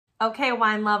Okay,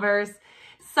 wine lovers.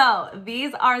 So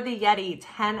these are the Yeti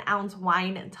 10-ounce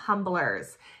wine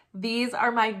tumblers. These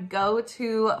are my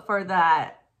go-to for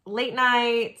the late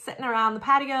night, sitting around the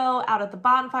patio, out at the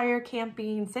bonfire,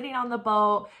 camping, sitting on the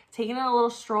boat, taking a little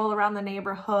stroll around the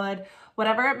neighborhood,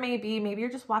 whatever it may be. Maybe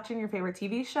you're just watching your favorite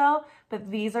TV show,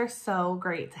 but these are so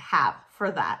great to have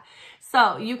for that.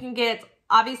 So you can get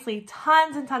obviously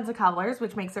tons and tons of colors,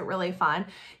 which makes it really fun.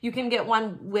 You can get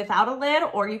one without a lid,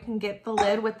 or you can get the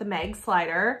lid with the mag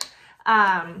slider.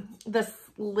 This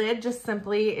lid just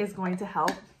simply is going to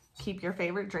help keep your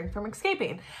favorite drink from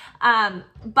escaping.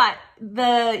 But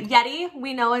the Yeti,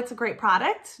 we know it's a great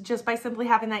product just by simply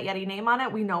having that Yeti name on it.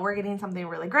 We know we're getting something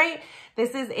really great.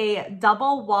 This is a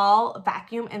double wall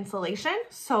vacuum insulation.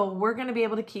 So we're going to be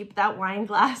able to keep that wine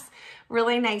glass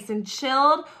really nice and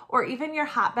chilled, or even your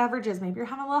hot beverages. Maybe you're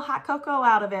having a little hot cocoa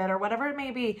out of it or whatever it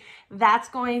may be. That's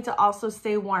going to also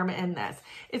stay warm in this.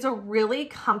 It's a really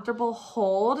comfortable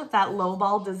hold, that low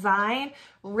ball design,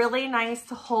 really nice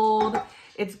to hold.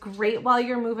 It's great while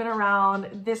you're moving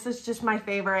around. This is just my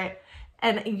favorite,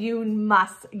 and you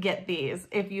must get these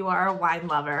if you are a wine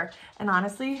lover. And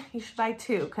honestly, you should buy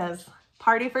two, because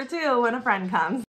party for two when a friend comes.